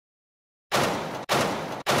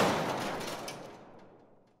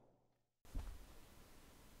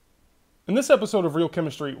In this episode of Real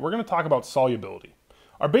Chemistry, we're going to talk about solubility.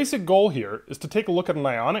 Our basic goal here is to take a look at an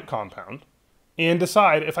ionic compound and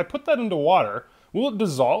decide if I put that into water, will it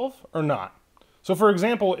dissolve or not? So for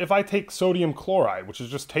example, if I take sodium chloride, which is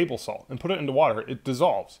just table salt, and put it into water, it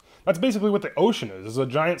dissolves. That's basically what the ocean is a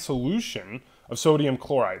giant solution of sodium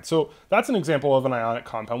chloride. So that's an example of an ionic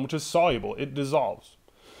compound which is soluble, it dissolves.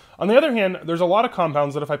 On the other hand, there's a lot of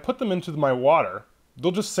compounds that if I put them into my water,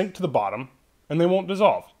 they'll just sink to the bottom and they won't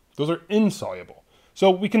dissolve. Those are insoluble.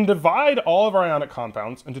 So we can divide all of our ionic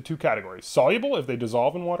compounds into two categories: soluble if they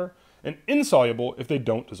dissolve in water, and insoluble if they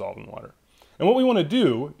don't dissolve in water. And what we want to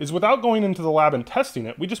do is, without going into the lab and testing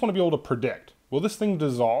it, we just want to be able to predict, will this thing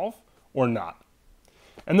dissolve or not?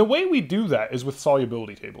 And the way we do that is with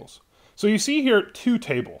solubility tables. So you see here two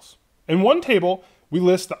tables. In one table, we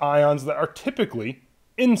list the ions that are typically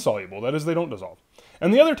insoluble, that is, they don't dissolve.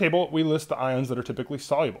 And the other table, we list the ions that are typically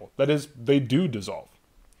soluble, that is, they do dissolve.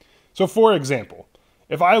 So for example,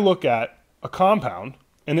 if I look at a compound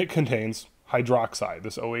and it contains hydroxide,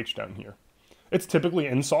 this OH down here, it's typically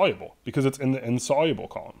insoluble because it's in the insoluble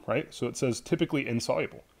column, right? So it says typically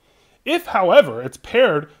insoluble. If, however, it's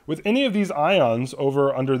paired with any of these ions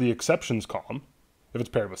over under the exceptions column, if it's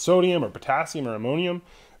paired with sodium or potassium or ammonium,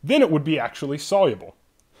 then it would be actually soluble.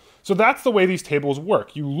 So that's the way these tables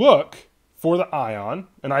work. You look for the ion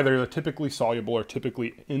in either the typically soluble or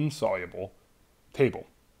typically insoluble table.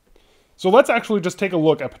 So let's actually just take a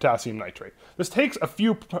look at potassium nitrate. This takes a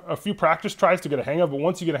few practice tries to get a hang of, but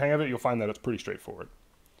once you get a hang of it, you'll find that it's pretty straightforward.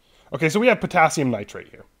 Okay, so we have potassium nitrate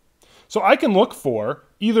here. So I can look for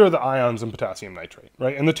either of the ions in potassium nitrate,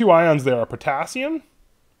 right? And the two ions there are potassium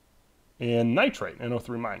and nitrate,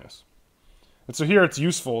 NO3-. And so here it's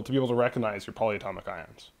useful to be able to recognize your polyatomic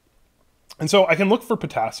ions. And so I can look for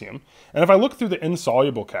potassium, and if I look through the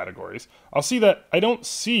insoluble categories, I'll see that I don't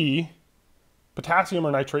see potassium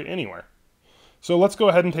or nitrate anywhere. So let's go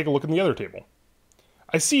ahead and take a look in the other table.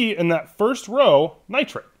 I see in that first row,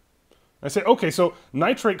 nitrate. I say, okay, so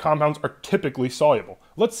nitrate compounds are typically soluble.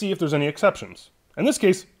 Let's see if there's any exceptions. In this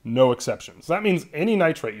case, no exceptions. That means any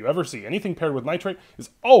nitrate you ever see, anything paired with nitrate, is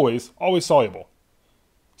always soluble.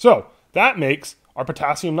 So that makes our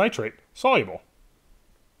potassium nitrate soluble.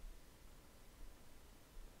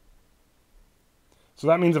 So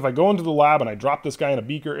that means if I go into the lab and I drop this guy in a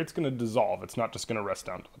beaker, it's going to dissolve. It's not just going to rest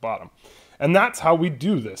down to the bottom. And that's how we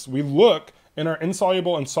do this. We look in our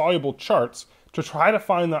insoluble and soluble charts to try to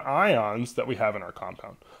find the ions that we have in our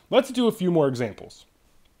compound. Let's do a few more examples.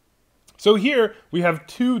 So here we have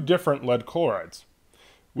two different lead chlorides.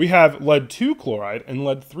 We have lead 2 chloride and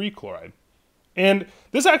lead 3 chloride. And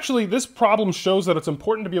this problem shows that it's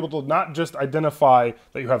important to be able to not just identify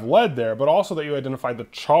that you have lead there, but also that you identify the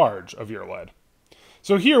charge of your lead.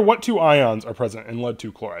 So here, what two ions are present in lead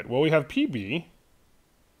 2 chloride? Well, we have Pb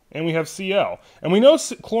and we have Cl. And we know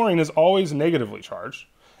chlorine is always negatively charged.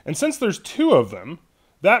 And since there's two of them,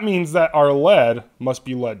 that means that our lead must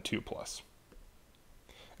be lead 2+.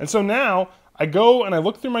 And so now I go and I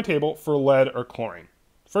look through my table for lead or chlorine.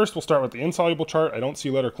 First, we'll start with the insoluble chart. I don't see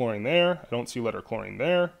lead or chlorine there. I don't see lead or chlorine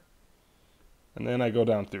there. And then I go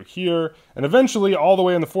down through here. And eventually, all the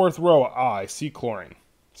way in the fourth row, I see chlorine.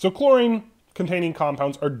 So chlorine containing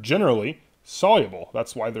compounds are generally soluble.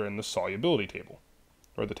 That's why they're in the solubility table,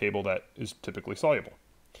 or the table that is typically soluble.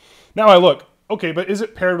 Now I look, okay, but is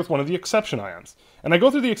it paired with one of the exception ions? And I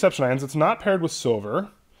go through the exception ions. It's not paired with silver,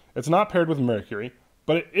 it's not paired with mercury,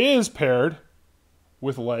 but it is paired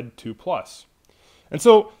with lead 2+. And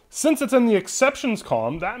so since it's in the exceptions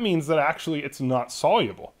column, that means that actually it's not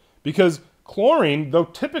soluble, because chlorine, though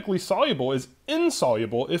typically soluble, is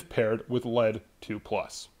insoluble if paired with lead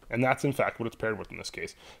 2+. And that's in fact what it's paired with in this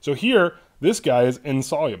case. So here, this guy is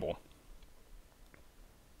insoluble.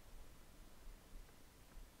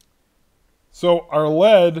 So our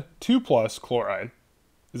lead 2+ chloride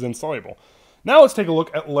is insoluble. Now let's take a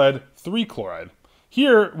look at lead 3 chloride.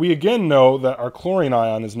 Here we again know that our chlorine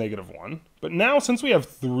ion is -1. But now since we have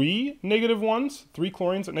three -1s, 3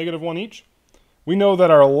 chlorines at -1 each, we know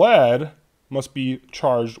that our lead must be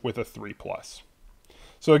charged with a 3+.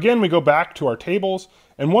 So again, we go back to our tables,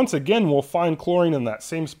 and once again, we'll find chlorine in that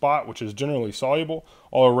same spot, which is generally soluble.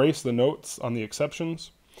 I'll erase the notes on the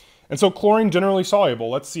exceptions. And so chlorine generally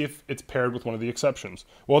soluble. Let's see if it's paired with one of the exceptions.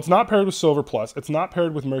 Well, it's not paired with silver+, it's not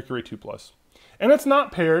paired with mercury 2+, and it's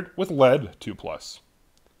not paired with lead 2+.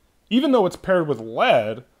 Even though it's paired with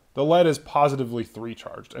lead, the lead is positively 3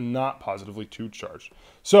 charged and not positively 2 charged.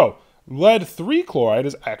 So lead 3 chloride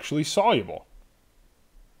is actually soluble,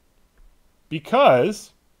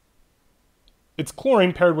 because it's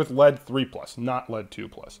chlorine paired with lead 3+, not lead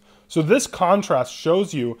 2+. So this contrast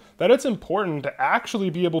shows you that it's important to actually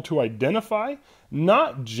be able to identify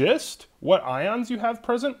not just what ions you have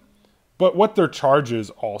present, but what their charge is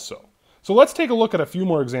also. So let's take a look at a few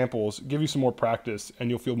more examples, give you some more practice, and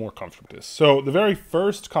you'll feel more comfortable with this. So the very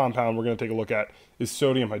first compound we're going to take a look at is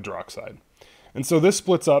sodium hydroxide. And so this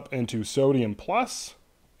splits up into sodium plus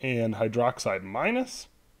and hydroxide minus.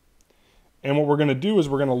 And what we're going to do is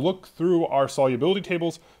we're going to look through our solubility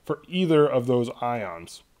tables for either of those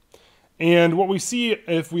ions. And what we see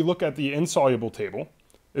if we look at the insoluble table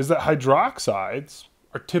is that hydroxides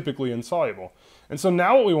are typically insoluble. And so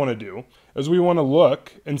now what we want to do is we want to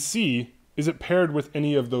look and see, is it paired with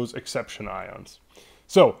any of those exception ions?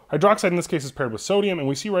 So hydroxide in this case is paired with sodium, and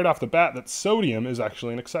we see right off the bat that sodium is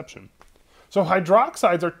actually an exception. So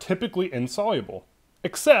hydroxides are typically insoluble,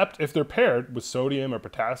 except if they're paired with sodium or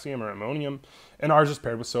potassium or ammonium, and ours is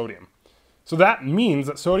paired with sodium. So that means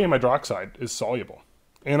that sodium hydroxide is soluble.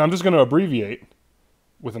 And I'm just going to abbreviate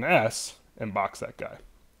with an S and box that guy.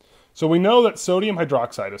 So we know that sodium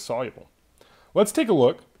hydroxide is soluble. Let's take a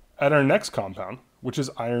look at our next compound, which is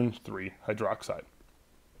iron 3 hydroxide.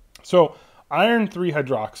 So iron 3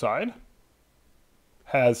 hydroxide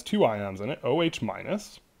has 2 ions in it, OH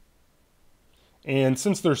minus. And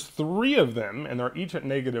since there's 3 of them and they're each at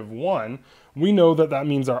 -1, we know that that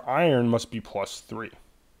means our iron must be +3.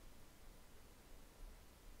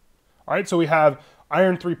 All right, so we have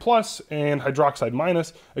iron 3 plus and hydroxide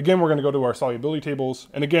minus. Again, we're going to go to our solubility tables.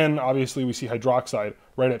 And again, obviously, we see hydroxide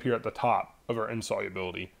right up here at the top of our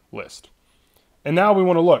insolubility list. And now we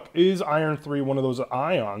want to look, is iron 3 one of those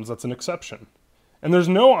ions that's an exception? And there's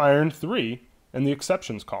no iron 3 in the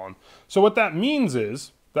exceptions column. So what that means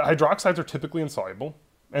is that hydroxides are typically insoluble,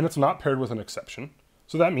 and it's not paired with an exception.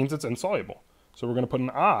 So that means it's insoluble. So we're going to put an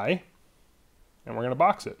I, and we're going to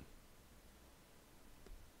box it.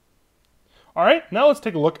 All right, now let's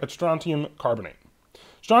take a look at strontium carbonate.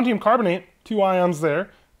 Strontium carbonate, 2 ions there,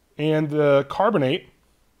 and the carbonate,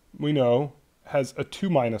 we know, has a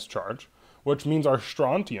 2- charge, which means our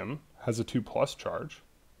strontium has a 2+ charge.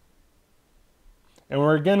 And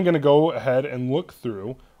we're again going to go ahead and look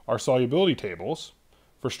through our solubility tables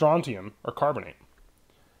for strontium or carbonate.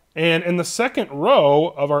 And in the second row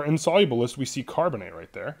of our insoluble list, we see carbonate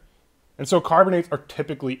right there. And so carbonates are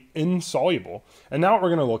typically insoluble. And now what we're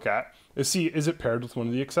going to look at is see, is it paired with one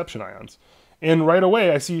of the exception ions? And right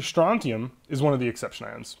away, I see strontium is one of the exception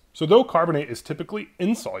ions. So though carbonate is typically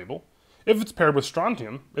insoluble, if it's paired with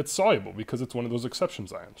strontium, it's soluble because it's one of those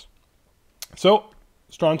exceptions ions. So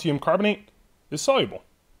strontium carbonate is soluble.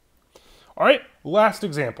 All right, last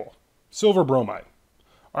example, silver bromide.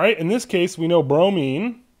 All right, in this case, we know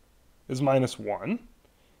bromine is -1,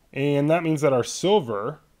 and that means that our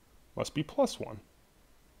silver must be +1.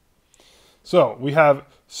 So we have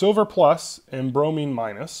silver plus and bromine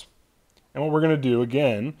minus. And what we're going to do,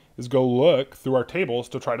 again, is go look through our tables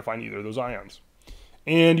to try to find either of those ions.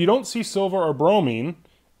 And you don't see silver or bromine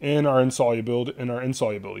in our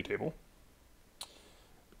insolubility table.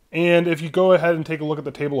 And if you go ahead and take a look at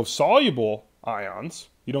the table of soluble ions,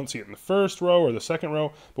 you don't see it in the first row or the second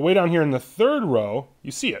row, but way down here in the third row,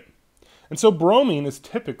 you see it. And so bromine is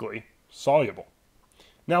typically soluble.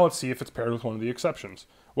 Now let's see if it's paired with one of the exceptions.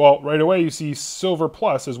 Well, right away you see silver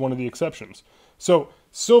plus as one of the exceptions. So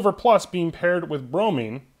silver plus being paired with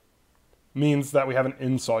bromine means that we have an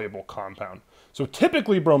insoluble compound. So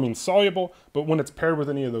typically bromine's soluble, but when it's paired with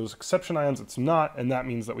any of those exception ions, it's not, and that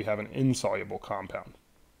means that we have an insoluble compound.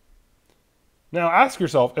 Now ask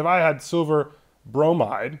yourself, if I had silver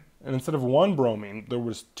bromide, and instead of 1 bromine, there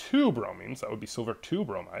was 2 bromines, that would be silver 2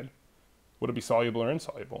 bromide, would it be soluble or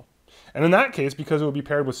insoluble? And in that case, because it would be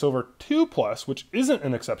paired with silver 2+, which isn't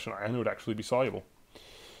an exception ion, it would actually be soluble.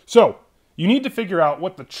 So you need to figure out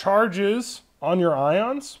what the charge is on your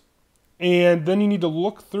ions, and then you need to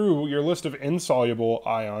look through your list of insoluble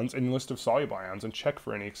ions and your list of soluble ions and check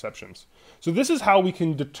for any exceptions. So this is how we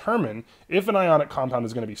can determine if an ionic compound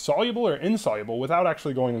is going to be soluble or insoluble without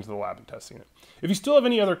actually going into the lab and testing it. If you still have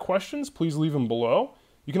any other questions, please leave them below.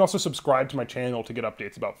 You can also subscribe to my channel to get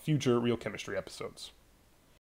updates about future Real Chemistry episodes.